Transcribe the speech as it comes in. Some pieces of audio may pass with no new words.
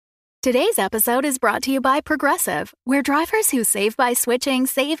Today's episode is brought to you by Progressive, where drivers who save by switching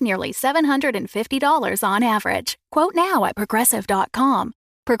save nearly $750 on average. Quote now at Progressive.com.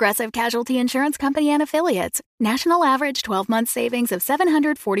 Progressive Casualty Insurance Company and Affiliates. National average 12-month savings of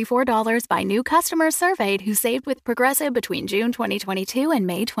 $744 by new customers surveyed who saved with Progressive between June 2022 and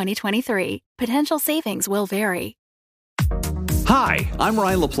May 2023. Potential savings will vary. Hi, I'm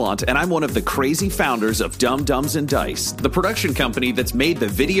Ryan LaPlante, and I'm one of the crazy founders of Dumb Dumbs and Dice, the production company that's made the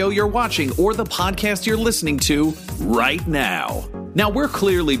video you're watching or the podcast you're listening to right now. Now, we're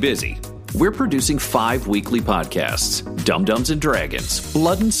clearly busy. We're producing 5 weekly podcasts: Dumb Dumbs and Dragons,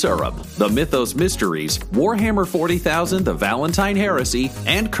 Blood and Syrup, The Mythos Mysteries, Warhammer 40,000, The Valentine Heresy,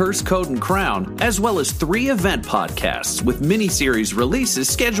 and Curse, Code, and Crown, as well as 3 event podcasts with miniseries releases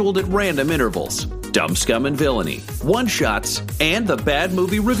scheduled at random intervals: Dumb Scum and Villainy, One Shots, and the bad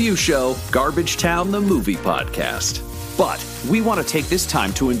movie review show, Garbage Town, the Movie Podcast. But we want to take this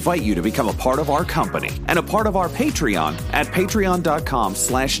time to invite you to become a part of our company and a part of our Patreon at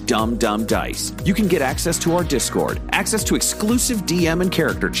patreon.com/dumbdumbdice. You can get access to our Discord, access to exclusive DM and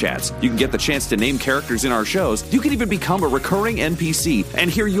character chats. You can get the chance to name characters in our shows. You can even become a recurring NPC and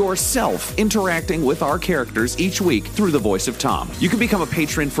hear yourself interacting with our characters each week through the voice of Tom. You can become a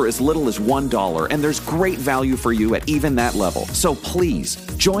patron for as little as $1, and there's great value for you at even that level. So please,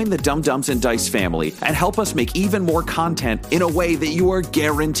 join the Dumb Dumbs and Dice family and help us make even more content in a way that you are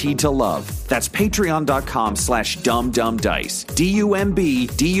guaranteed to love. That's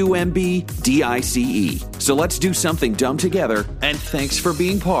patreon.com/dumbdumbdice. DUMBDICE. So let's do something dumb together, and thanks for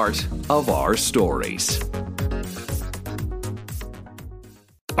being part of our stories.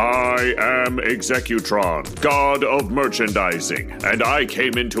 I am Executron, god of merchandising, and I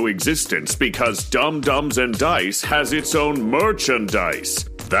came into existence because Dumb Dumbs and Dice has its own merchandise.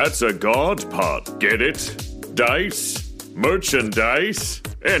 That's a god pod, get it? Dice? Merchandise?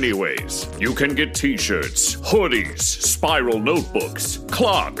 Anyways, you can get t-shirts, hoodies, spiral notebooks,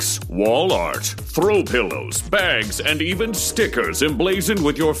 clocks, wall art, throw pillows, bags, and even stickers emblazoned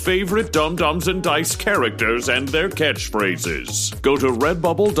with your favorite Dumb Dumbs and Dice characters and their catchphrases. Go to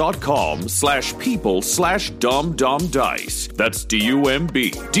redbubble.com/people/dumbdumbdice. That's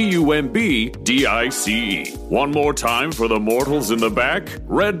DUMBDICE. One more time for the mortals in the back.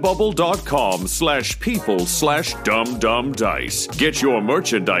 redbubble.com/people/dumbdumbdice. Get your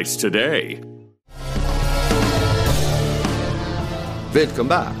merchandise today. Welcome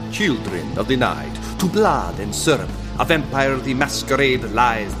back, children of the night, to Blood and Syrup, a Vampire the Masquerade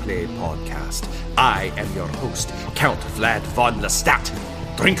live play podcast. I am your host, Count Vlad von Lestat,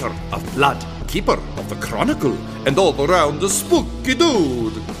 drinker of blood, keeper of the chronicle, and all-around the spooky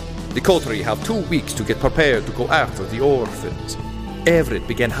dude. The coterie have 2 weeks to get prepared to go after the orphans. Everett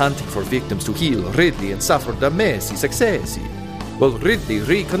began hunting for victims to heal Ridley and suffered a messy success. Well, Ridley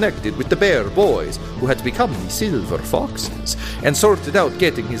reconnected with the Bear Boys, who had become the Silver Foxes, and sorted out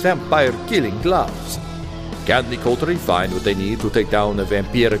getting his vampire-killing gloves. Can the coterie find what they need to take down a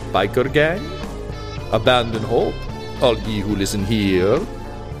vampiric biker gang? Abandon hope, all ye who listen here.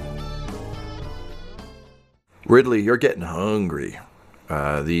 Ridley, you're getting hungry.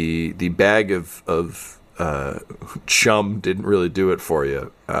 The bag of chum didn't really do it for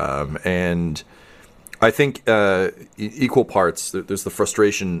you, and I think equal parts. There's the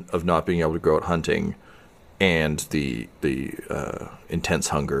frustration of not being able to go out hunting, and the intense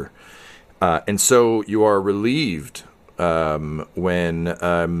hunger, and so you are relieved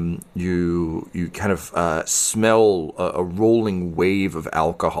when you kind of smell a rolling wave of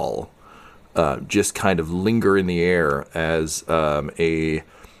alcohol just kind of linger in the air as a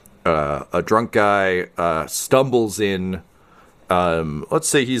drunk guy stumbles in. Let's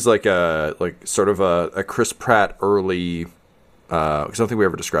say he's like sort of a Chris Pratt early. I don't think we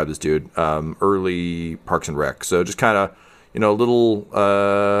ever described this dude. Early Parks and Rec. So just kind of, little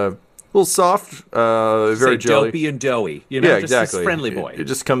soft, very jelly, dopey and doughy. Yeah, just exactly. This friendly boy. It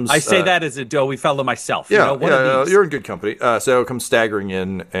just comes. I say that as a doughy fellow myself. Yeah, one of these. You're in good company. So comes staggering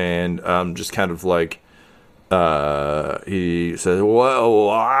in and just kind of like he says, "Well,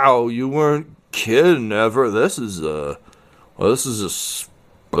 wow, you weren't kidding ever. This is a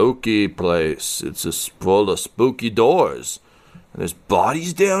spooky place. It's full of spooky doors. And there's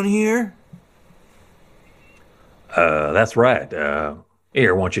bodies down here." That's right.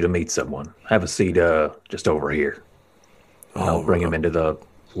 Here, I want you to meet someone. Have a seat just over here. And I'll bring him into the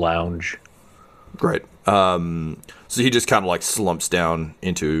lounge. Great. So he just kind of like slumps down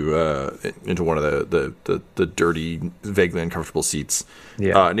into one of the dirty, vaguely uncomfortable seats.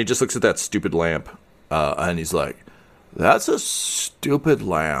 Yeah. And he just looks at that stupid lamp, and he's like, "That's a stupid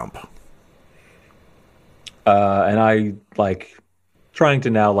lamp." And I trying to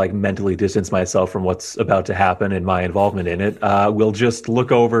now like mentally distance myself from what's about to happen and my involvement in it, will just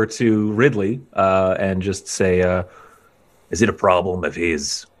look over to Ridley and just say, is it a problem if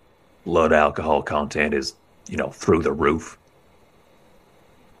his blood alcohol content is, through the roof?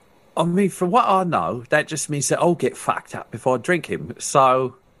 I mean, from what I know, that just means that I'll get fucked up if I drink him.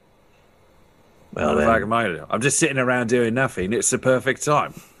 So, I'm just sitting around doing nothing. It's the perfect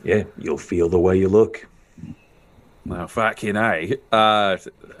time. Yeah, you'll feel the way you look. Well, fucking A.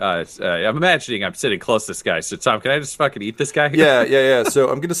 I'm imagining I'm sitting close to this guy. So, Tom, can I just fucking eat this guy? Yeah. So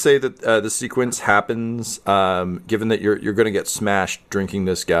I'm going to say that the sequence happens, given that you're going to get smashed drinking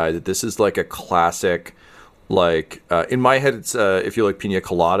this guy, that this is like a classic, like, in my head, it's, if you like pina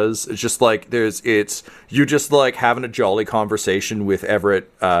coladas, it's just like, you just like having a jolly conversation with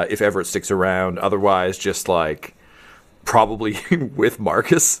Everett, if Everett sticks around. Otherwise, just like, probably with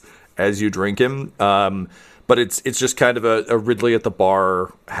Marcus as you drink him. But it's just kind of a Ridley at the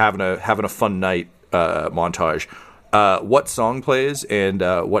bar having a fun night montage. What song plays and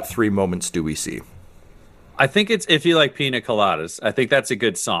what three moments do we see? I think it's If You Like Pina Coladas. I think that's a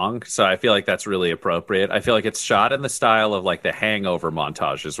good song, so I feel like that's really appropriate. I feel like it's shot in the style of like the Hangover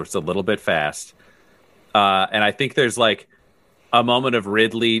montages, where it's a little bit fast. And I think there's like a moment of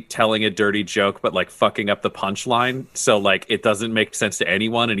Ridley telling a dirty joke, but like fucking up the punchline. So like it doesn't make sense to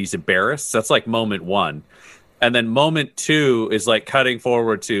anyone and he's embarrassed. So that's like moment one. And then moment two is like cutting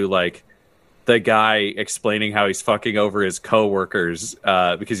forward to like the guy explaining how he's fucking over his coworkers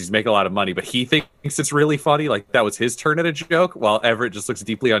because he's making a lot of money, but he thinks it's really funny. Like that was his turn at a joke, while Everett just looks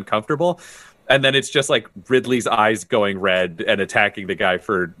deeply uncomfortable. And then it's just like Ridley's eyes going red and attacking the guy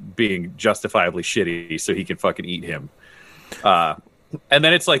for being justifiably shitty so he can fucking eat him. And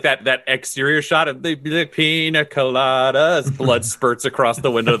then it's like that exterior shot of the pina coladas. Blood spurts across the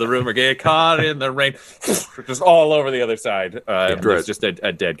window of the room or get caught in the rain. Just all over the other side. There's just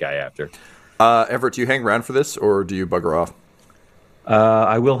a dead guy after. Everett, do you hang around for this or do you bugger off?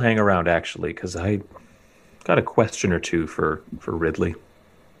 I will hang around, actually, because I got a question or two for Ridley.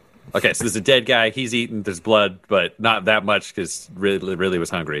 Okay, so there's a dead guy. He's eaten. There's blood, but not that much because Ridley was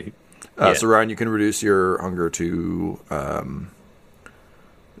hungry. So, Ryan, you can reduce your hunger to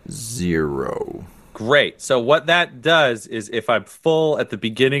 0. Great. So what that does is if I'm full at the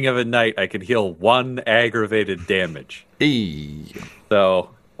beginning of a night, I can heal 1 aggravated damage. So,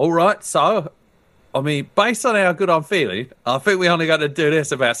 all right. So, I mean, based on how good I'm feeling, I think we only got to do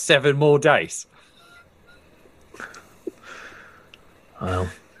this about 7 more days. Well,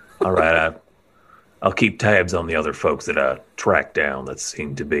 all right. I'll keep tabs on the other folks that I tracked down that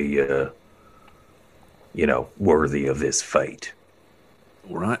seem to be, worthy of this fate.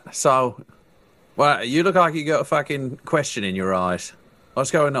 All right. So, well, you look like you got a fucking question in your eyes.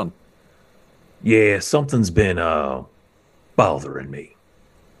 What's going on? Yeah, something's been bothering me.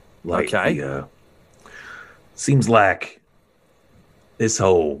 Okay. Seems like this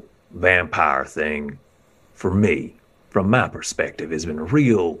whole vampire thing, for me, from my perspective, has been a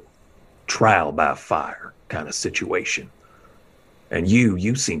real trial by fire kind of situation. And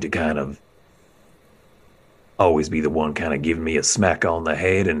you seem to kind of always be the one kind of giving me a smack on the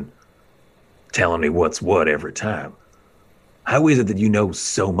head and telling me what's what every time. How is it that you know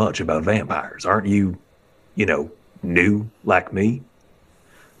so much about vampires? Aren't you, new like me?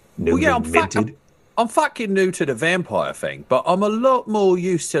 Newly minted? I'm fucking new to the vampire thing, but I'm a lot more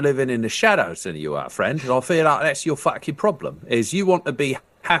used to living in the shadows than you are, friend. And I feel like that's your fucking problem, is you want to be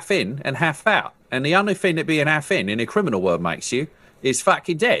half in and half out. And the only thing that being half in a criminal world makes you is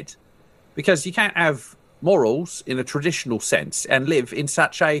fucking dead. Because you can't have morals in a traditional sense and live in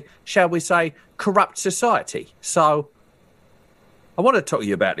such a, shall we say, corrupt society. So I want to talk to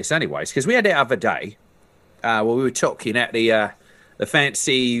you about this anyways, because we had the other day where we were talking at the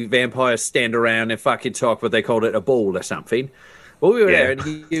fancy vampire stand around and fucking talk, but they called it a ball or something. Well, we were there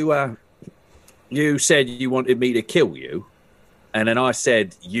and you said you wanted me to kill you, and then I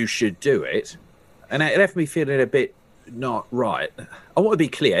said you should do it, and it left me feeling a bit not right. I want to be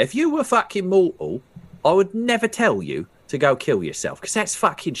clear. If you were fucking mortal, I would never tell you to go kill yourself, because that's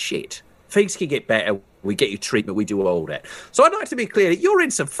fucking shit. Things can get better. We get you treatment. We do all that. So I'd like to be clear that you're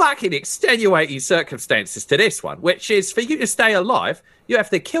in some fucking extenuating circumstances to this one, which is for you to stay alive, you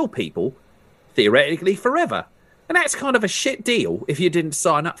have to kill people, theoretically, forever. And that's kind of a shit deal if you didn't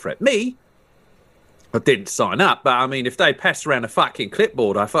sign up for it. Me, I didn't sign up, but I mean, if they passed around a fucking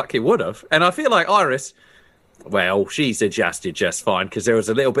clipboard, I fucking would have. And I feel like Iris, well, she's adjusted just fine because there was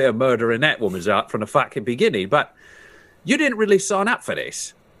a little bit of murder in that woman's heart from the fucking beginning. But you didn't really sign up for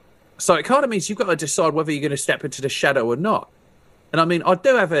this. So it kind of means you've got to decide whether you're going to step into the shadow or not. And I mean, I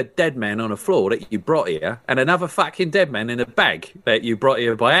do have a dead man on the floor that you brought here, and another fucking dead man in a bag that you brought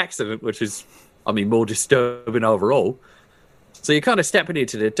here by accident, which is, I mean, more disturbing overall. So you're kind of stepping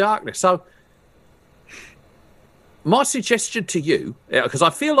into the darkness. So my suggestion to you, because I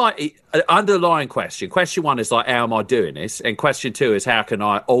feel like underlying question one is like, how am I doing this? And question two is, how can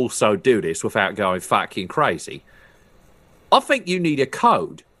I also do this without going fucking crazy? I think you need a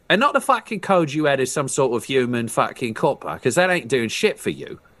code. And not the fucking code you had as some sort of human fucking copper, because that ain't doing shit for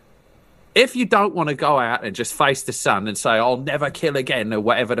you. If you don't want to go out and just face the sun and say, I'll never kill again, or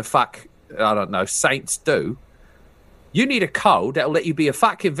whatever the fuck, I don't know, saints do, you need a code that'll let you be a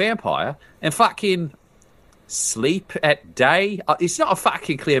fucking vampire and fucking sleep at day. It's not a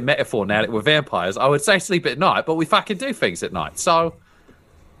fucking clear metaphor now that we're vampires. I would say sleep at night, but we fucking do things at night. So,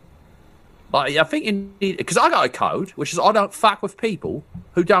 like, I think you need, because I got a code, which is I don't fuck with people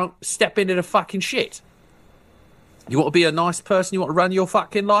who don't step into the fucking shit. You want to be a nice person, you want to run your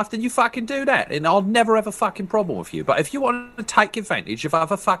fucking life, then you fucking do that. And I'll never have a fucking problem with you. But if you want to take advantage of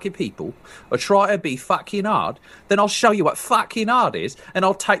other fucking people or try to be fucking hard, then I'll show you what fucking hard is and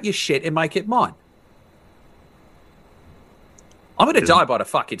I'll take your shit and make it mine. I'm going to die by the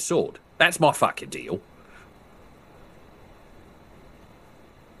fucking sword. That's my fucking deal.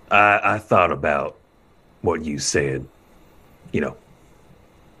 I thought about what you said, you know,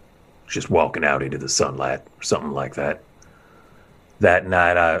 just walking out into the sunlight or something like that. That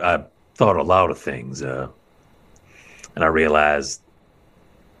night, I thought a lot of things, and I realized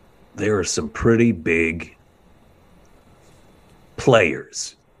there are some pretty big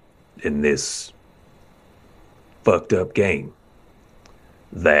players in this fucked up game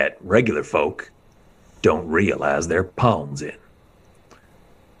that regular folk don't realize they're pawns in.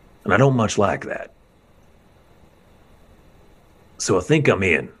 And I don't much like that. So I think I'm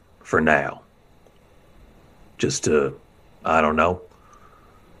in for now. Just to, I don't know,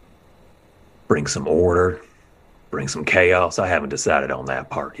 bring some order, bring some chaos. I haven't decided on that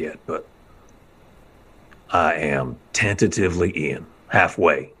part yet, but I am tentatively in,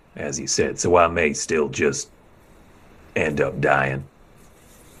 halfway, as you said. So I may still just end up dying.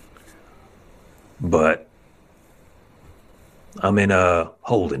 But I'm in a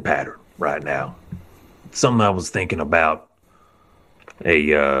holding pattern right now. Something I was thinking about.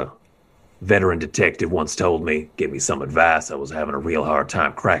 A veteran detective once told me, gave me some advice. I was having a real hard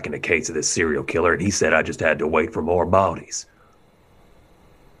time cracking the case of this serial killer, and he said I just had to wait for more bodies.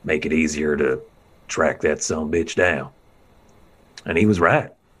 Make it easier to track that sumbitch down. And he was right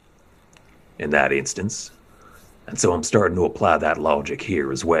in that instance. And so I'm starting to apply that logic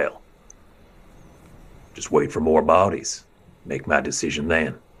here as well. Just wait for more bodies. Make my decision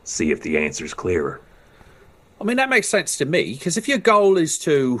then. See if the answer's clearer. I mean, that makes sense to me, because if your goal is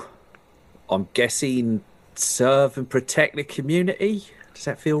to, I'm guessing, serve and protect the community, does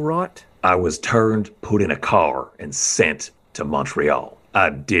that feel right? I was put in a car, and sent to Montreal. I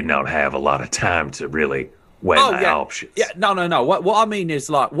did not have a lot of time to really weigh my options. Yeah, no. What I mean is,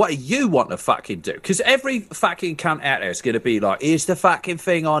 like, what do you want to fucking do? Because every fucking cunt out there is going to be like, here's the fucking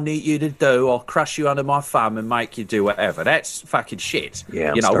thing I need you to do. I'll crush you under my thumb and make you do whatever. That's fucking shit.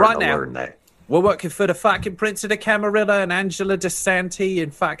 Yeah, I'm starting to learn that. We're working for the fucking Prince of the Camarilla and Angela DeSanti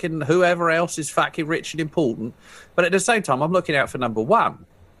and fucking whoever else is fucking rich and important. But at the same time, I'm looking out for number one.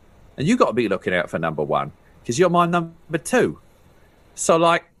 And you got to be looking out for number one, because you're my number two. So,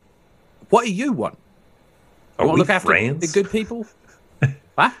 like, what do you want? Are we look after friends? The good people?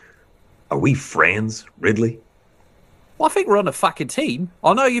 Huh? Are we friends, Ridley? Well, I think we're on a fucking team.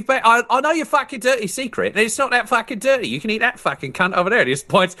 I know I know your fucking dirty secret, and it's not that fucking dirty. You can eat that fucking cunt over there. And he just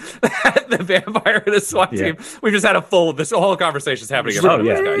points at the vampire and the SWAT team. We've just had this whole conversation's happening. Yeah,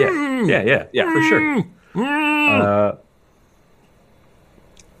 for sure.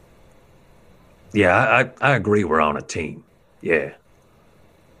 I agree we're on a team. Yeah.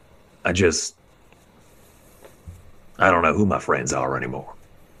 I don't know who my friends are anymore.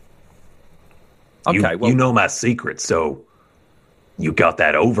 Okay, you know my secret, so you got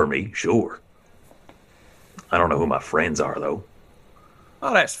that over me, sure. I don't know who my friends are, though.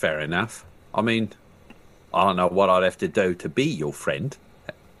 Oh, that's fair enough. I mean, I don't know what I'd have to do to be your friend.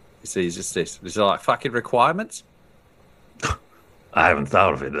 Is just this? Is there like fucking requirements? I haven't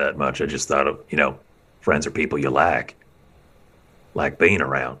thought of it that much. I just thought of, friends are people you like being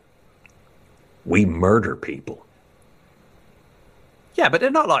around. We murder people. Yeah, but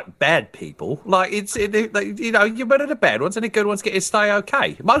they're not like bad people. Like, you murder the bad ones and the good ones get to stay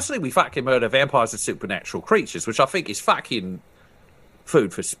okay. Mostly we fucking murder vampires and supernatural creatures, which I think is fucking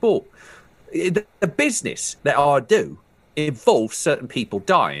food for sport. The business that I do involves certain people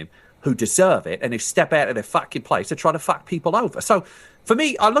dying, who deserve it and who step out of their fucking place to try to fuck people over. So for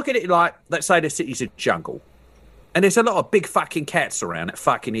me, I look at it like, let's say the city's a jungle and there's a lot of big fucking cats around that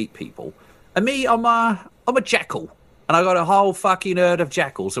fucking eat people. And me, I'm a jackal. And I got a whole fucking herd of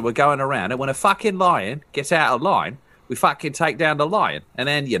jackals that were going around. And when a fucking lion gets out of line, we fucking take down the lion. And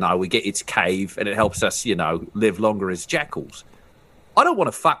then, we get its cave and it helps us, live longer as jackals. I don't want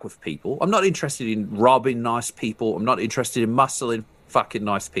to fuck with people. I'm not interested in robbing nice people. I'm not interested in muscling fucking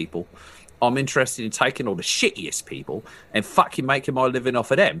nice people. I'm interested in taking all the shittiest people and fucking making my living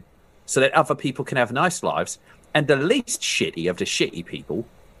off of them so that other people can have nice lives and the least shitty of the shitty people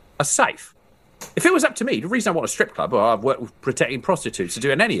are safe. If it was up to me, the reason I want a strip club, or I've worked with protecting prostitutes or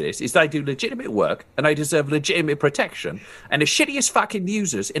doing any of this, is they do legitimate work and they deserve legitimate protection. And the shittiest fucking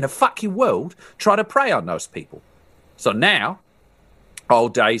users in the fucking world try to prey on those people. So now,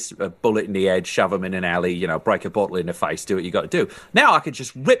 old days, a bullet in the head, shove them in an alley, break a bottle in the face, do what you got to do. Now I can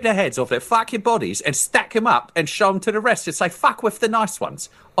just rip their heads off their fucking bodies and stack them up and show them to the rest and say, fuck with the nice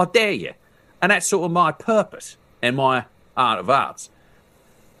ones. I dare you. And that's sort of my purpose and my art of arts.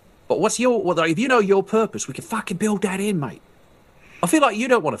 But if you know your purpose, we can fucking build that in, mate. I feel like you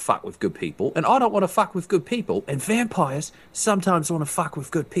don't want to fuck with good people, and I don't want to fuck with good people, and vampires sometimes want to fuck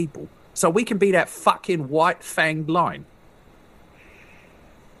with good people. So we can be that fucking white-fanged line.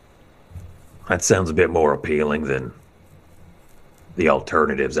 That sounds a bit more appealing than the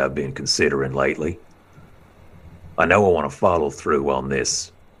alternatives I've been considering lately. I know I want to follow through on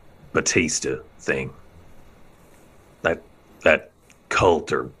this Batista thing. That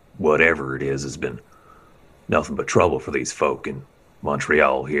cult or whatever it is has been nothing but trouble for these folk in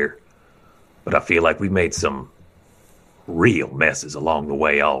Montreal here. But I feel like we made some real messes along the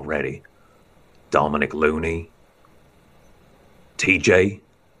way already. Dominic Looney, TJ,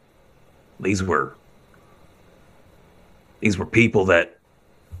 these were people that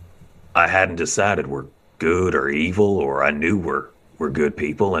I hadn't decided were good or evil, or I knew were good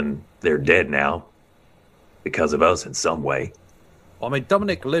people, and they're dead now because of us in some way. I mean,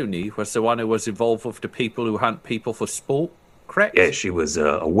 Dominic Looney was the one who was involved with the people who hunt people for sport, correct? Yeah, she was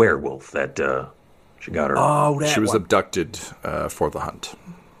a werewolf that she got her. Oh, she was abducted for the hunt.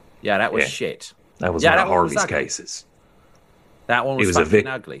 Yeah, that was shit. That was one of Harvey's cases. That one was fucking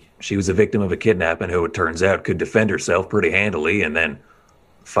ugly. She was a victim of a kidnapping who, it turns out, could defend herself pretty handily, and then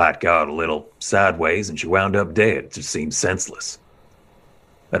fight got a little sideways, and she wound up dead. It just seems senseless.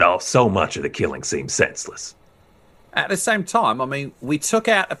 But so much of the killing seems senseless. At the same time, I mean, we took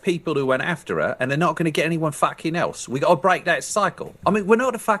out the people who went after her, and they're not going to get anyone fucking else. We got to break that cycle. I mean, we're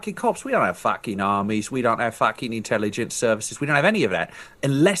not the fucking cops. We don't have fucking armies. We don't have fucking intelligence services. We don't have any of that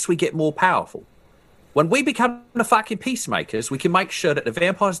unless we get more powerful. When we become the fucking peacemakers, we can make sure that the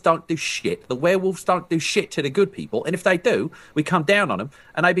vampires don't do shit, the werewolves don't do shit to the good people, and if they do, we come down on them,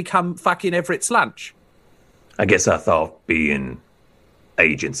 and they become fucking Everett's lunch. I guess I thought being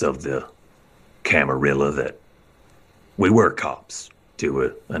agents of the Camarilla that we were cops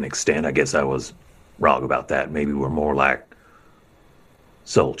to an extent. I guess I was wrong about that. Maybe we're more like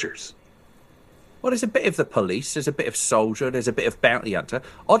soldiers. Well, there's a bit of the police, there's a bit of soldier, there's a bit of bounty hunter.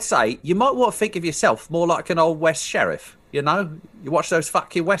 I'd say you might want to think of yourself more like an old West sheriff, You watch those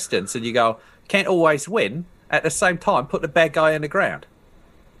fucking westerns and you go, can't always win. At the same time, put the bad guy in the ground.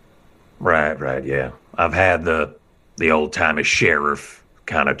 Right, yeah. I've had the old-timey sheriff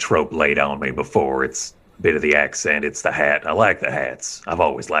kind of trope laid on me before. It's a bit of the accent, it's the hat. I like the hats. I've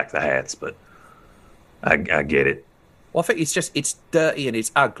always liked the hats, but I get it. Well, I think it's dirty and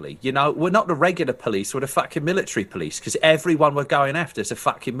it's ugly. We're not the regular police, we're the fucking military police, because everyone we're going after is a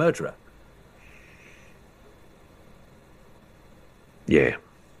fucking murderer. Yeah,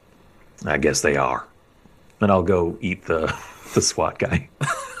 I guess they are. And I'll go eat the SWAT guy.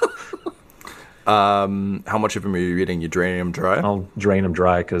 How much of him are you eating? You draining him dry? I'll drain him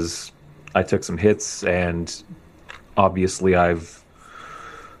dry because I took some hits, and obviously I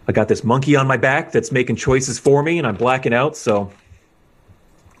got this monkey on my back that's making choices for me, and I'm blacking out, so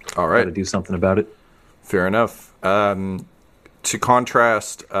all right, got to do something about it. Fair enough. To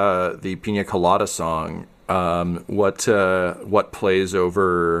contrast the Pina Colada song, what plays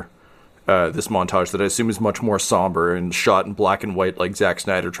over this montage that I assume is much more somber and shot in black and white, like Zack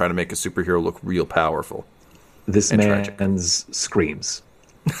Snyder trying to make a superhero look real powerful? This man's screams.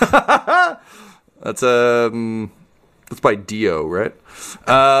 That's by Dio, right?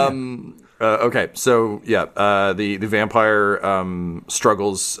 Okay, so yeah, the vampire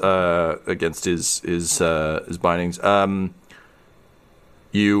struggles against his bindings.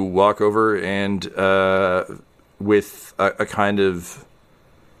 You walk over and with a kind of,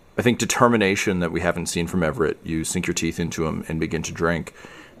 I think, determination that we haven't seen from Everett, you sink your teeth into him and begin to drink.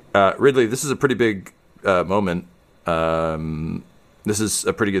 Ridley, this is a pretty big moment. This is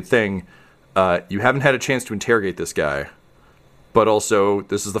a pretty good thing. You haven't had a chance to interrogate this guy, but also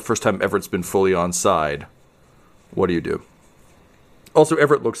this is the first time Everett's been fully on side. What do you do? Also,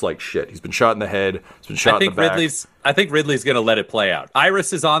 Everett looks like shit. He's been shot in the head. He's been shot in the back. I think Ridley's going to let it play out.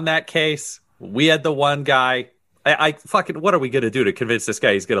 Iris is on that case. We had the one guy. I fucking, what are we going to do to convince this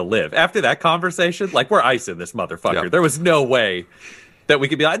guy he's going to live? After that conversation, like, we're icing this motherfucker. Yeah. There was no way that we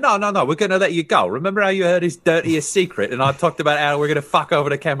could be like, no, we're going to let you go. Remember how you heard his dirtiest secret? And I talked about how we're going to fuck over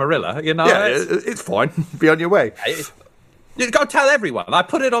to Camarilla. You know? Yeah, it's fine. Be on your way. You go tell everyone. I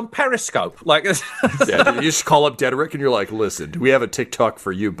put it on Periscope. Like, Yeah, you just call up Dedrick and you're like, listen, we have a TikTok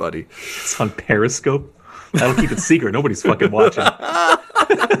for you, buddy. It's on Periscope. That'll keep it secret. Nobody's fucking watching.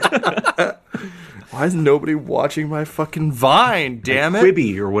 Why is nobody watching my fucking Vine, damn it?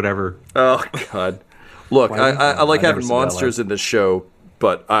 Quibi or whatever. Oh, God. Look, I like having monsters in this show,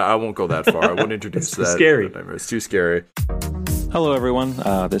 but I won't go that far. I won't introduce It's too that. scary. It's too scary. Hello, everyone.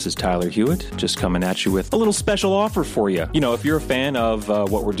 This is Tyler Hewitt, just coming at you with a little special offer for you. You know, if you're a fan of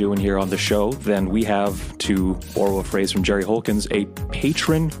what we're doing here on the show, then we have, to borrow a phrase from Jerry Holkins, a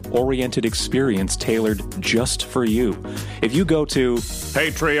patron-oriented experience tailored just for you. If you go to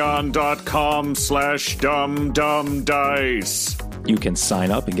Patreon.com/dumdumdice. you can sign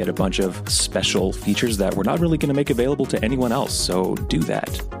up and get a bunch of special features that we're not really going to make available to anyone else. So do that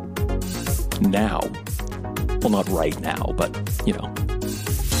now. Well, not right now, but, you know.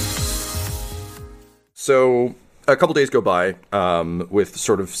 So a couple days go by with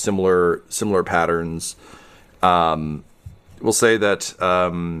sort of similar patterns. We'll say that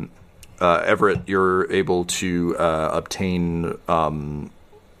Everett, you're able to obtain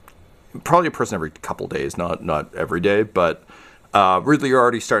probably a person every couple days, not every day, but really you're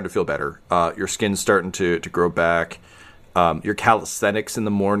already starting to feel better. Your skin's starting to grow back. Your calisthenics in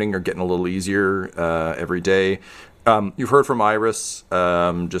the morning are getting a little easier every day. You've heard from Iris,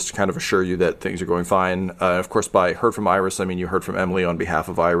 just to kind of assure you that things are going fine. Of course, by heard from Iris, I mean you heard from Emily on behalf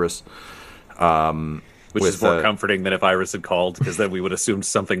of Iris. which is more comforting than if Iris had called, because then we would assume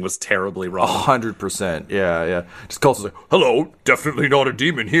something was terribly wrong. 100%. Yeah. Just calls us like, hello, definitely not a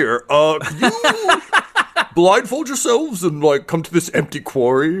demon here. Can you blindfold yourselves and like come to this empty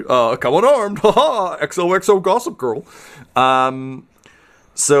quarry? Come unarmed. Haha. XOXO Gossip Girl.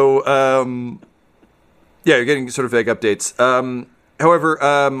 Yeah, you're getting sort of vague updates. However,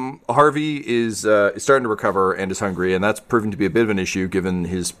 Harvey is starting to recover and is hungry, and that's proving to be a bit of an issue given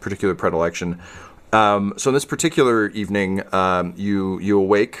his particular predilection. So in this particular evening, you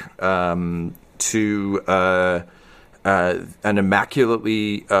awake to an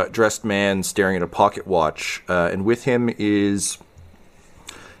immaculately dressed man staring at a pocket watch, and with him is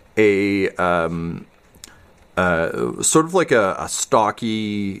a sort of like a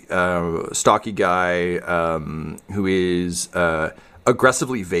stocky guy who is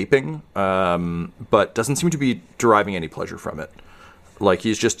aggressively vaping, but doesn't seem to be deriving any pleasure from it. Like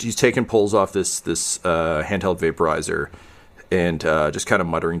he's taking pulls off this handheld vaporizer and just kind of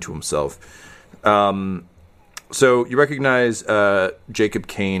muttering to himself. So you recognize Jacob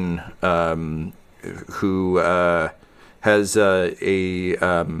Kane, who has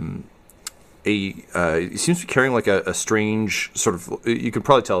he seems to be carrying like a strange sort of, you can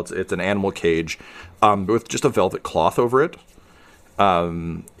probably tell it's an animal cage, with just a velvet cloth over it.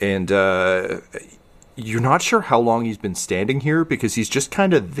 And you're not sure how long he's been standing here because he's just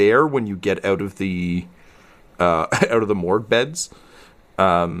kind of there when you get out of the morgue beds.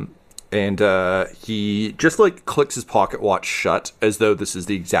 And he just like clicks his pocket watch shut as though this is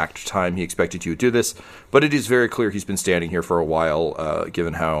the exact time he expected you to do this. But it is very clear he's been standing here for a while,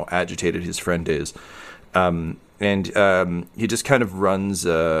 given how agitated his friend is. And he just kind of runs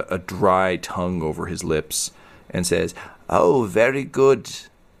a dry tongue over his lips and says, "Oh, very good.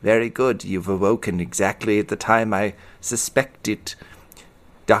 Very good. You've awoken exactly at the time I suspected.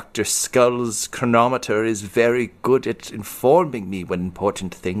 Dr. Skull's chronometer is very good at informing me when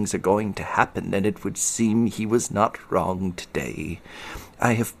important things are going to happen, and it would seem he was not wrong today.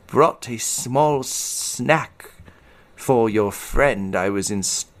 I have brought a small snack for your friend. I was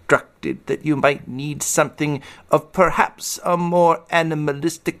instructed that you might need something of perhaps a more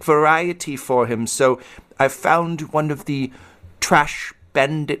animalistic variety for him, so I found one of the trash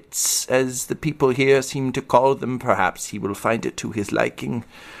bandits, as the people here seem to call them. Perhaps he will find it to his liking."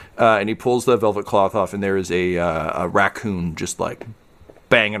 And he pulls the velvet cloth off, and there is a raccoon just like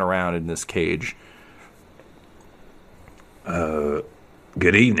banging around in this cage. Good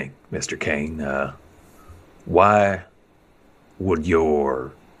evening, Mr. Kane. Why would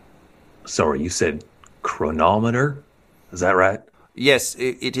you said chronometer? Is that right? Yes,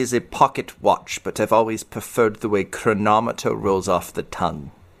 it is a pocket watch, but I've always preferred the way chronometer rolls off the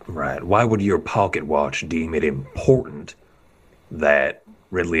tongue. Right. Why would your pocket watch deem it important that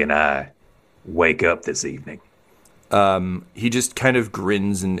Ridley and I wake up this evening? He just kind of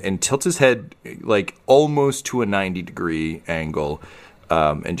grins and tilts his head like almost to a 90-degree angle,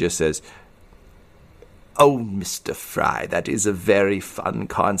 and just says, "Oh, Mr. Fry, that is a very fun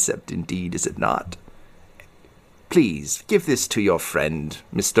concept indeed, is it not? Please, give this to your friend,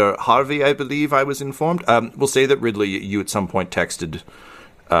 Mr. Harvey, I believe I was informed." We'll say that Ridley, you at some point texted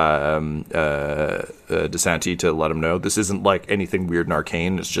DeSanti to let him know. This isn't like anything weird and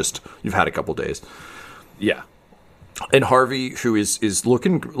arcane. It's just you've had a couple days. Yeah. And Harvey, who is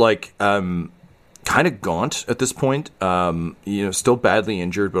looking like kind of gaunt at this point, still badly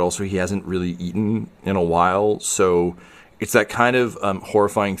injured, but also he hasn't really eaten in a while. So it's that kind of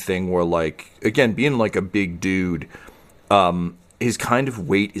horrifying thing where, like, again, being like a big dude, his kind of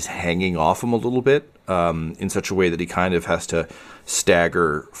weight is hanging off him a little bit in such a way that he kind of has to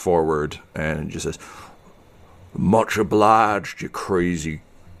stagger forward and just says, "Much obliged, you crazy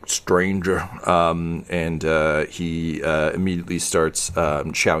stranger." And he immediately starts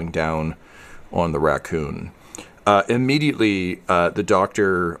chowing down on the raccoon. Immediately, the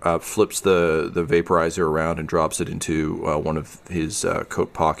doctor flips the vaporizer around and drops it into one of his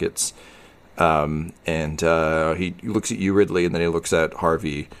coat pockets. And he looks at you, Ridley, and then he looks at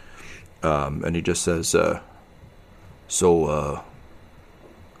Harvey, and he just says, So,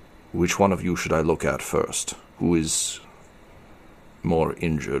 which one of you should I look at first? Who is more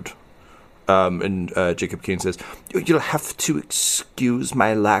injured? And Jacob Kane says, "You'll have to excuse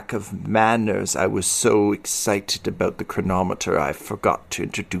my lack of manners. I was so excited about the chronometer, I forgot to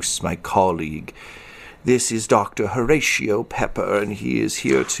introduce my colleague. This is Dr. Horatio Pepper, and he is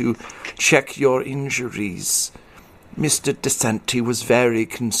here to check your injuries. Mr. DeSanti was very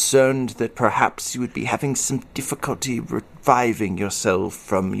concerned that perhaps you would be having some difficulty reviving yourself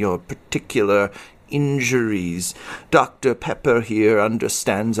from your particular injuries. Dr. Pepper here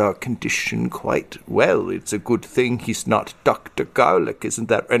understands our condition quite well. It's a good thing he's not Dr. Garlic, isn't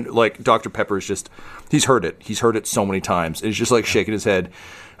that?" And, like, Dr. Pepper is just, he's heard it. He's heard it so many times. And he's just, like, shaking his head.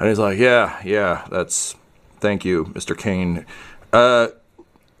 And he's like, yeah, thank you, Mr. Kane.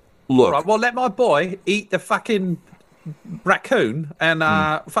 Look. Right, well, let my boy eat the fucking raccoon and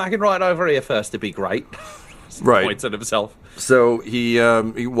fucking right over here first to be great. Right. Points at himself. So he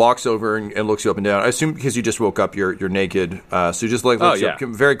walks over and looks you up and down. I assume because you just woke up, you're naked. So he just like looks you up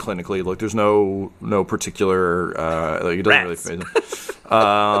very clinically. Like there's no particular like it doesn't really phase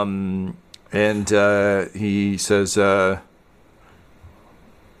him. And he says, "Well,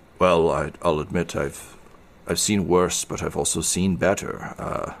 I'll admit I've seen worse, but I've also seen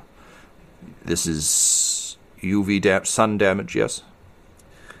better. This is UV sun damage, yes?"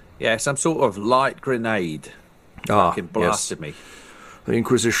 Yeah, some sort of light grenade. Fucking blasted me. The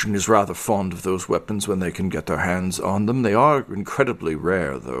Inquisition is rather fond of those weapons when they can get their hands on them. They are incredibly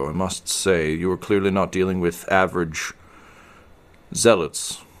rare, though, I must say. You are clearly not dealing with average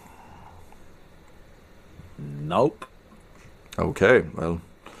zealots. Nope. Okay, well.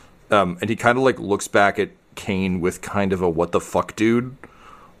 And he kind of like looks back at Kane with kind of a what the fuck dude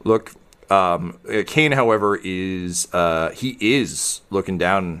look. Kane, however, is he is looking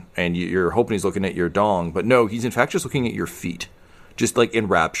down, and you're hoping he's looking at your dong, but no, he's in fact just looking at your feet, just like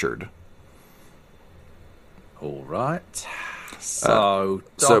enraptured. All right. So,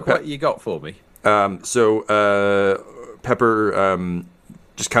 Doc, what you got for me? Pepper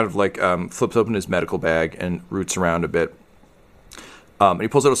just kind of like flips open his medical bag and roots around a bit. And he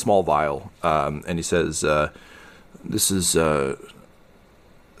pulls out a small vial, and he says, "This is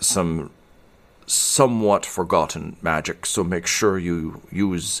some somewhat forgotten magic, so make sure you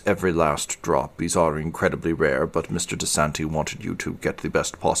use every last drop. These are incredibly rare, but Mr. DeSanti wanted you to get the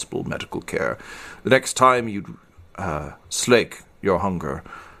best possible medical care. The next time you slake your hunger,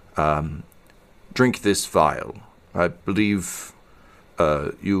 drink this vial. I believe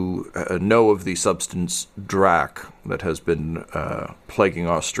you know of the substance Drac that has been plaguing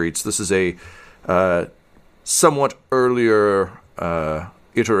our streets. This is a somewhat earlier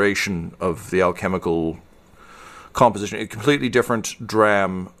iteration of the alchemical composition. A completely different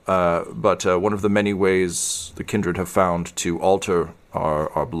dram, but one of the many ways the kindred have found to alter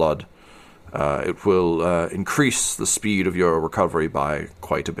our blood. It will increase the speed of your recovery by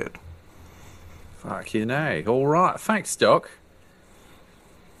quite a bit." Fucking A. All right. Thanks, Doc.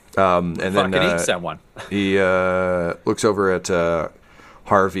 And then eat someone. He looks over at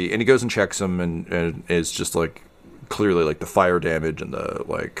Harvey, and he goes and checks him, and is just like clearly like the fire damage and the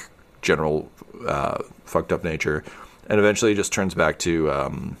like general fucked up nature. And eventually he just turns back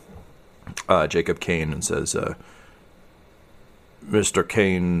to Jacob Kane and says, Mr.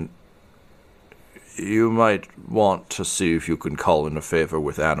 Kane, you might want to see if you can call in a favor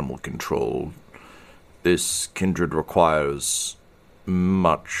with animal control. This kindred requires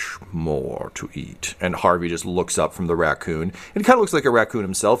much more to eat. And Harvey just looks up from the raccoon. And he kind of looks like a raccoon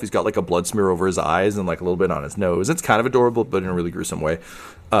himself. He's got like a blood smear over his eyes and like a little bit on his nose. It's kind of adorable, but in a really gruesome way.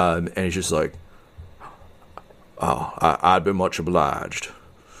 And he's just like, oh, I'd be much obliged.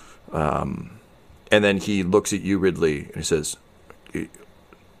 And then he looks at you, Ridley, and he says,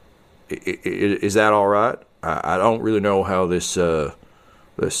 is that all right? I don't really know how this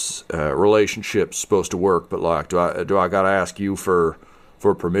relationship's supposed to work, but like, do I gotta ask you for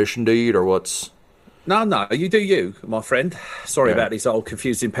permission to eat, or what's? No, you do you, my friend. Sorry about these old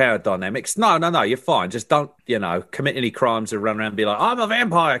confusing power dynamics. No, you're fine. Just don't, commit any crimes and run around and be like, I'm a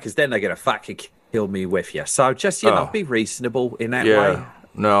vampire, because then they're gonna fucking kill me with you. So just, be reasonable in that way.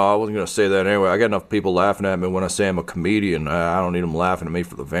 No, I wasn't going to say that anyway. I got enough people laughing at me when I say I'm a comedian. I don't need them laughing at me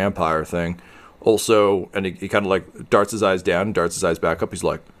for the vampire thing. Also, and he kind of like darts his eyes down and darts his eyes back up. He's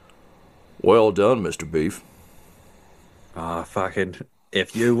like, well done, Mr. Beef. Ah, fucking,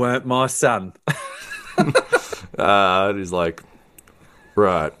 if you weren't my son. He's like,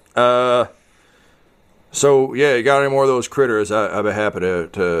 right. So, yeah, you got any more of those critters? I'd be happy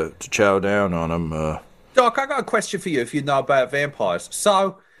to chow down on them. Doc, I got a question for you if you know about vampires.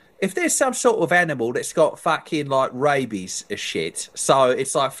 So, if there's some sort of animal that's got fucking, like, rabies as shit, so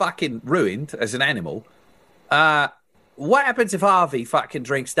it's, like, fucking ruined as an animal, what happens if Harvey fucking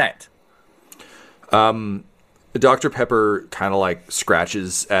drinks that? Dr. Pepper kind of, like,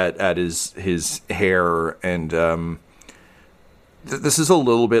 scratches at his hair, and this is a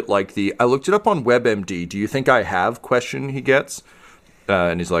little bit like I looked it up on WebMD, do you think I have question he gets?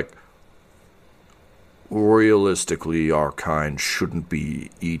 And he's like, realistically, our kind shouldn't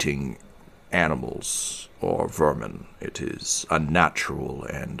be eating animals or vermin. It is unnatural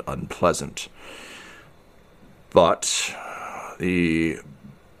and unpleasant. But the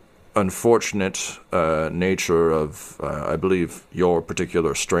unfortunate nature of, I believe, your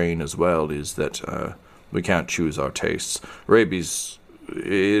particular strain as well is that we can't choose our tastes. Rabies,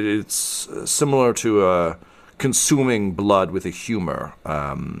 it's similar to consuming blood with a humor.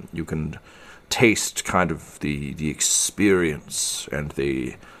 You can taste kind of the experience and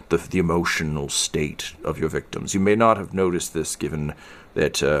the emotional state of your victims. You may not have noticed this, given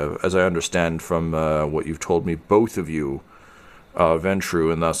that, as I understand from what you've told me, both of you are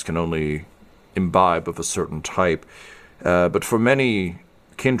Ventrue and thus can only imbibe of a certain type. But for many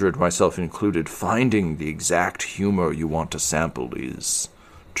kindred, myself included, finding the exact humor you want to sample is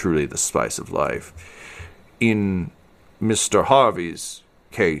truly the spice of life. In Mr. Harvey's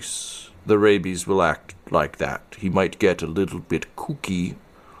case, the rabies will act like that. He might get a little bit kooky,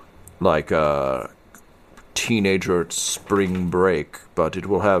 like a teenager at spring break, but it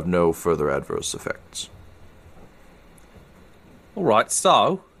will have no further adverse effects. All right,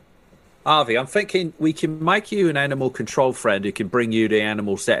 so, Harvey, I'm thinking we can make you an animal control friend who can bring you the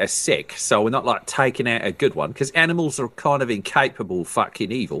animals that are sick, so we're not, like, taking out a good one, because animals are kind of incapable of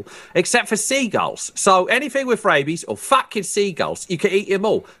fucking evil, except for seagulls. So anything with rabies or fucking seagulls, you can eat them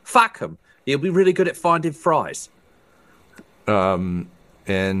all. Fuck them. You'll be really good at finding fries. And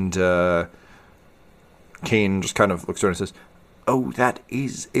Kane just kind of looks around and says, oh, that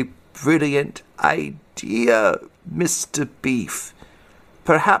is a brilliant idea, Mr. Beef.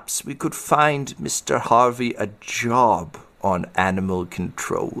 Perhaps we could find Mr. Harvey a job on animal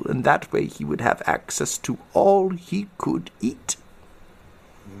control, and that way he would have access to all he could eat.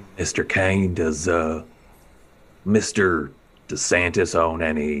 Mr. Kane, does Mr. DeSantis own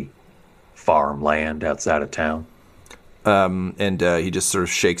any farmland outside of town? And he just sort of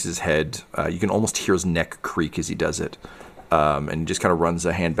shakes his head. You can almost hear his neck creak as he does it. And he just kind of runs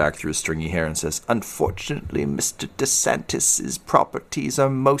a hand back through his stringy hair and says, unfortunately, Mr. DeSantis' properties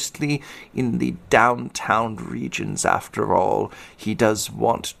are mostly in the downtown regions after all. He does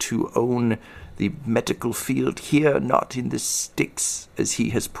want to own the medical field here, not in the sticks, as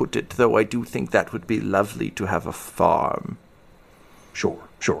he has put it, though I do think that would be lovely to have a farm. Sure.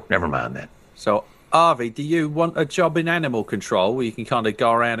 Never mind that. So, Harvey, do you want a job in animal control where you can kind of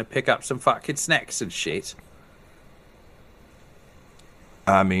go around and pick up some fucking snacks and shit?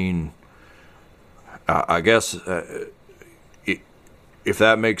 I mean, I guess if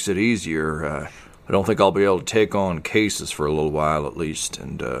that makes it easier, I don't think I'll be able to take on cases for a little while at least,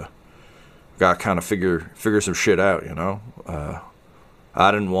 and got to kind of figure some shit out, you know?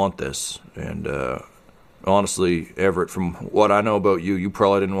 I didn't want this, and honestly, Everett, from what I know about you, you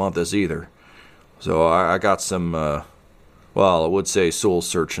probably didn't want this either. So I got some Well, I would say soul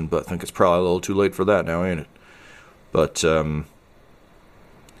searching, but I think it's probably a little too late for that now, ain't it? But I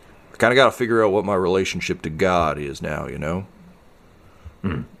kind of got to figure out what my relationship to God is now, you know?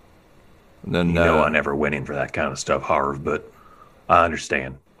 Hmm. And then, I never went in for that kind of stuff, Harv, but I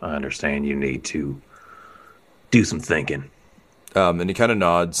understand. I understand you need to do some thinking. And he kind of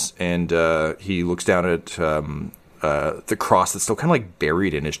nods, and he looks down at the cross that's still kind of like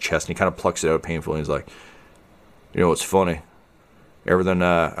buried in his chest, and he kind of plucks it out painfully, and he's like, you know, it's funny. Everything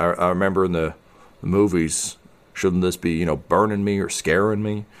I remember in the movies, shouldn't this be, you know, burning me or scaring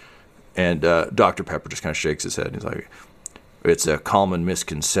me? And Dr. Pepper just kind of shakes his head, and he's like, it's a common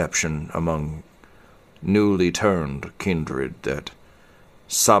misconception among newly turned kindred that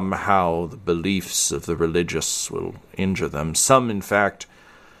somehow the beliefs of the religious will injure them. Some, in fact,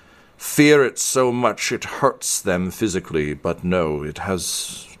 fear it so much it hurts them physically, but no, it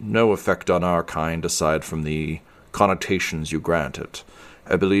has no effect on our kind aside from the connotations you grant it.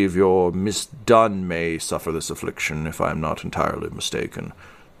 I believe your Miss Dunn may suffer this affliction, if I am not entirely mistaken,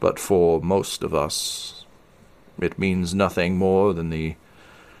 but for most of us, it means nothing more than the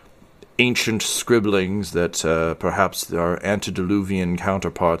ancient scribblings that perhaps our antediluvian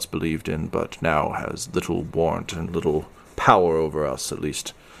counterparts believed in, but now has little warrant and little power over us, at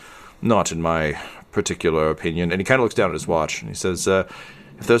least not in my particular opinion. And he kind of looks down at his watch, and he says,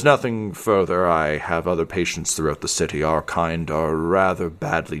 if there's nothing further, I have other patients throughout the city. Our kind are rather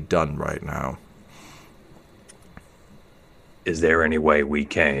badly done right now. Is there any way we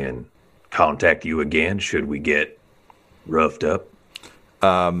can contact you again should we get roughed up?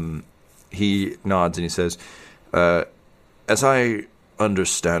 He nods and he says, as I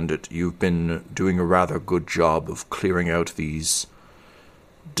understand it, you've been doing a rather good job of clearing out these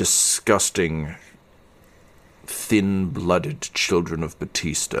disgusting, thin-blooded children of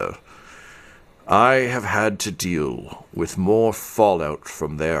Batista. I have had to deal with more fallout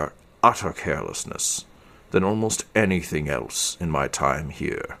from their utter carelessness than almost anything else in my time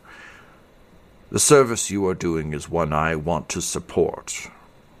here. The service you are doing is one I want to support.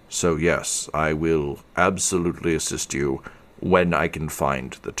 So yes, I will absolutely assist you when I can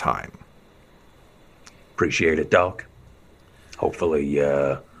find the time. Appreciate it, Doc. Hopefully,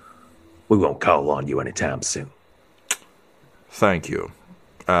 we won't call on you anytime soon. Thank you.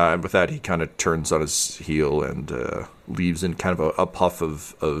 And with that, he kind of turns on his heel and leaves in kind of a puff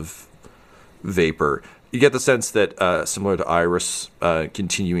of vapor. You get the sense that, similar to Iris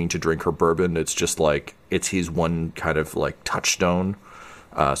continuing to drink her bourbon, it's just like, it's his one kind of like touchstone.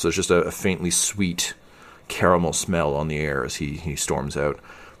 So it's just a faintly sweet caramel smell on the air as he storms out.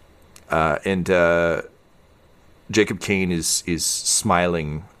 And Jacob Kane is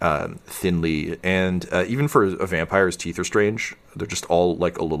smiling thinly, and even for a vampire, his teeth are strange. They're just all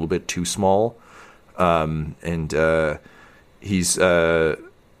like a little bit too small. And he's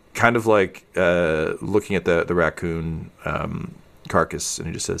kind of like looking at the raccoon carcass, and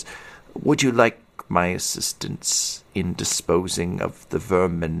he just says, "Would you like my assistance in disposing of the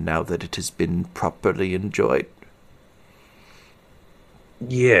vermin now that it has been properly enjoyed?"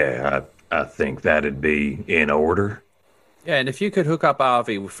 Yeah, I think that'd be in order. Yeah, and if you could hook up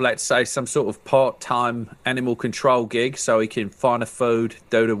Harvey with, let's say, some sort of part-time animal control gig so he can find the food,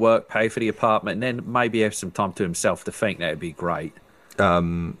 do the work, pay for the apartment, and then maybe have some time to himself to think, that'd be great.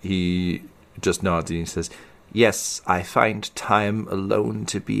 He just nods and he says, "Yes, I find time alone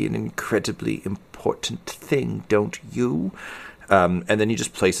to be an incredibly important thing, don't you?" And then he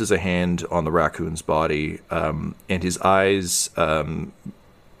just places a hand on the raccoon's body, and his eyes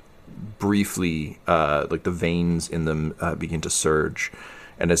briefly, like the veins in them begin to surge.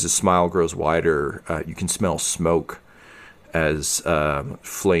 And as his smile grows wider, you can smell smoke as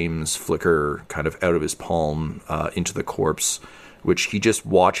flames flicker kind of out of his palm into the corpse, which he just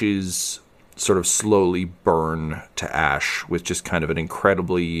watches sort of slowly burn to ash with just kind of an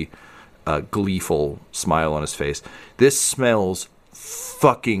incredibly gleeful smile on his face. This smells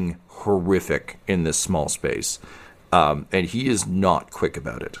fucking horrific in this small space. And he is not quick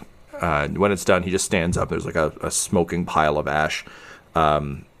about it. When it's done, he just stands up. There's like a smoking pile of ash.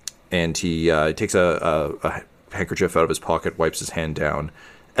 And he takes a handkerchief out of his pocket, wipes his hand down,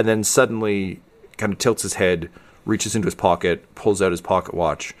 and then suddenly kind of tilts his head, reaches into his pocket, pulls out his pocket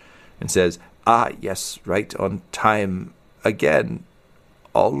watch, and says, "Ah, yes, right on time again.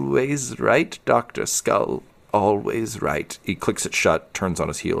 Always right, Dr. Skull. Always right." He clicks it shut, turns on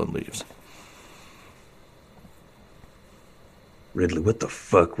his heel, and leaves. Ridley, what the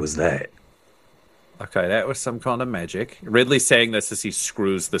fuck was that? Okay, that was some kind of magic. Ridley's saying this as he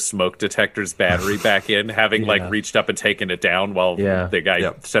screws the smoke detector's battery back in, having reached up and taken it down while the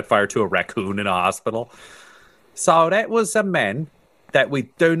guy set fire to a raccoon in a hospital. So that was a man that we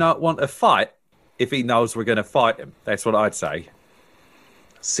do not want to fight if he knows we're going to fight him. That's what I'd say.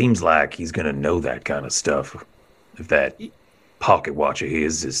 Seems like he's going to know that kind of stuff. If that pocket watch of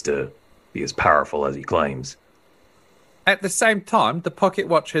his is to be as powerful as he claims. At the same time, the pocket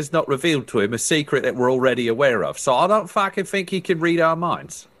watch has not revealed to him a secret that we're already aware of. So I don't fucking think he can read our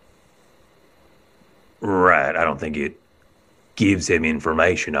minds. Right. I don't think it gives him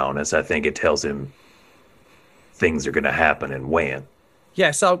information on us. I think it tells him things are going to happen and when. Yeah,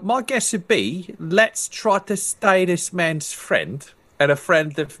 so my guess would be, let's try to stay this man's friend and a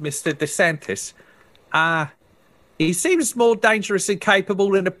friend of Mr. DeSantis. He seems more dangerous and capable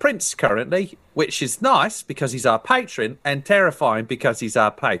than the prince currently, which is nice because he's our patron and terrifying because he's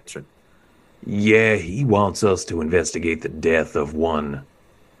our patron. Yeah, he wants us to investigate the death of one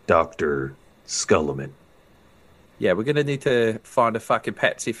Dr. Sculliman. Yeah, we're going to need to find a fucking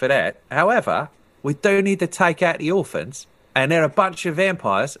patsy for that. However, we do need to take out the orphans, and they're a bunch of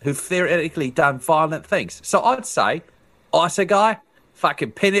vampires who've theoretically done violent things. So I'd say, ice a guy,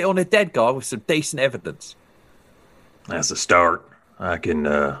 fucking pin it on a dead guy with some decent evidence. That's a start. I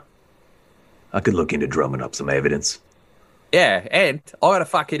could look into drumming up some evidence. Yeah, and I gotta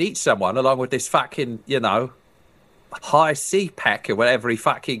fucking eat someone along with this fucking, high C pack or whatever he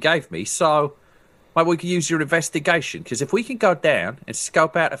fucking gave me. So maybe we can use your investigation, because if we can go down and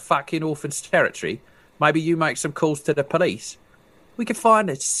scope out a fucking orphan's territory, maybe you make some calls to the police, we can find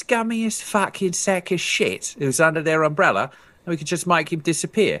the scummiest fucking sack of shit who's under their umbrella, and we can just make him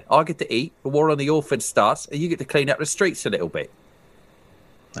disappear. I get to eat, the war on the orphans starts, and you get to clean up the streets a little bit.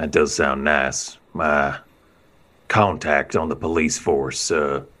 That does sound nice. My contact on the police force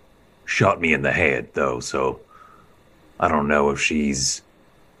shot me in the head, though, so I don't know if she's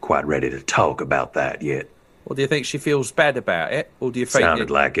quite ready to talk about that yet. Well, do you think she feels bad about it, or do you think...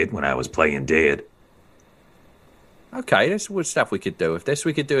 Sounded like it when I was playing dead. Okay, there's good stuff we could do with this.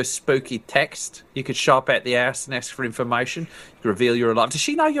 We could do a spooky text. You could shop at the house and ask for information. You could reveal you're alive. Does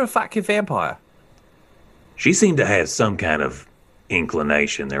she know you're a fucking vampire? She seemed to have some kind of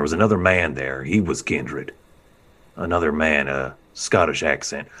inclination. There was another man there. He was kindred. Another man, a Scottish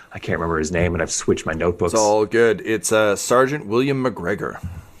accent. I can't remember his name, and I've switched my notebooks. It's all good. It's Sergeant William McGregor.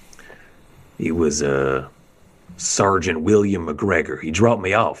 He was Sergeant William McGregor. He dropped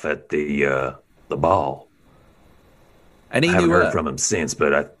me off at the ball. And he I haven't knew heard from him since,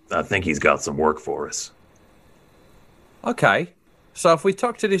 but I think he's got some work for us. Okay. So if we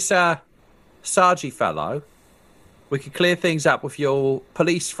talk to this Sargy fellow, we could clear things up with your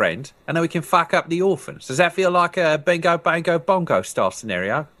police friend, and then we can fuck up the orphans. Does that feel like a bingo, bango, bongo style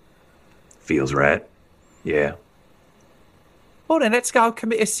scenario? Feels right. Yeah. Well, then let's go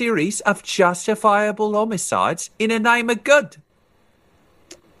commit a series of justifiable homicides in the name of good.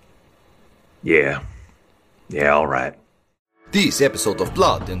 Yeah. Yeah, all right. This episode of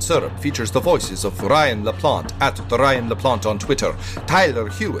Blood and Syrup features the voices of Ryan LaPlante at the Ryan LaPlante on Twitter, Tyler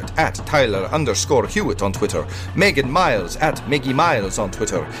Hewitt at Tyler_Hewitt on Twitter, Megan Miles at Meggie Miles on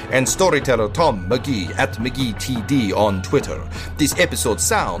Twitter, and storyteller Tom McGee at McGeeTD on Twitter. This episode's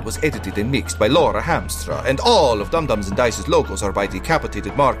sound was edited and mixed by Laura Hamstra, and all of Dum Dums and Dice's logos are by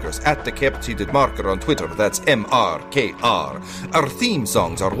Decapitated Markers at Decapitated Marker on Twitter. That's MRKR. Our theme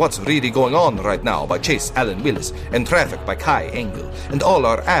songs are What's Really Going On Right Now by Chase Allen Willis and Traffic by Kai Engel, and all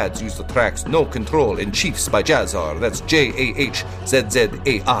our ads use the tracks No Control and Chiefs by Jazzar. That's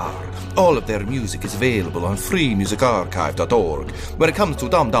JAHZZAR. All of their music is available on freemusicarchive.org. When it comes to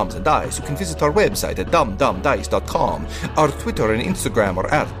Dum Dums and Dice, you can visit our website at dumdumdice.com. Our Twitter and Instagram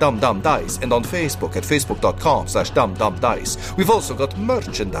are at dumdumdice, and on Facebook at facebook.com/dumdumdice. We've also got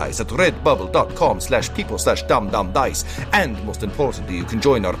merchandise at redbubble.com/people/dumdumdice. And most importantly, you can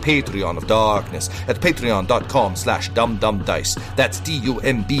join our Patreon of Darkness at patreon.com/dumdumdice. That's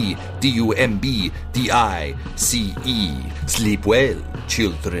DUMBDICE. Sleep well,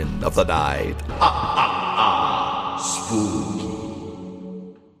 children of the night. Spooky.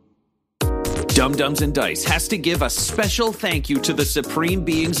 Dum Dums and Dice has to give a special thank you to the supreme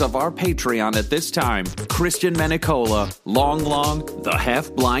beings of our Patreon at this time. Christian Menicola, Long, the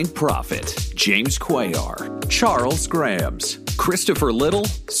Half-Blind Prophet, James Cuellar, Charles Grams, Christopher Little,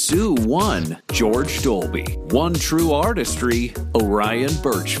 Sue One, George Dolby, One True Artistry, Orion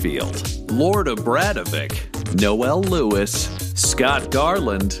Birchfield, Lord of Bradovic, Noel Lewis, Scott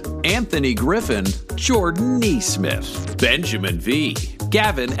Garland, Anthony Griffin, Jordan Neesmith, Benjamin V.,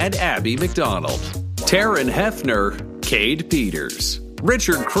 Gavin and Abby McDonald, Taryn Hefner, Cade Peters,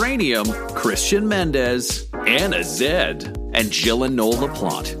 Richard Cranium, Christian Mendez, Anna Zed, and Jill and Noel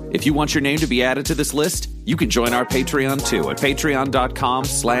LaPlante. If you want your name to be added to this list, you can join our Patreon too at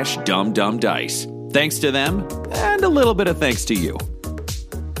patreon.com/dumdumdice. Thanks to them, and a little bit of thanks to you.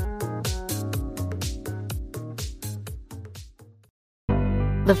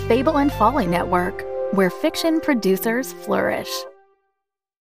 The Fable and Folly Network, where fiction producers flourish.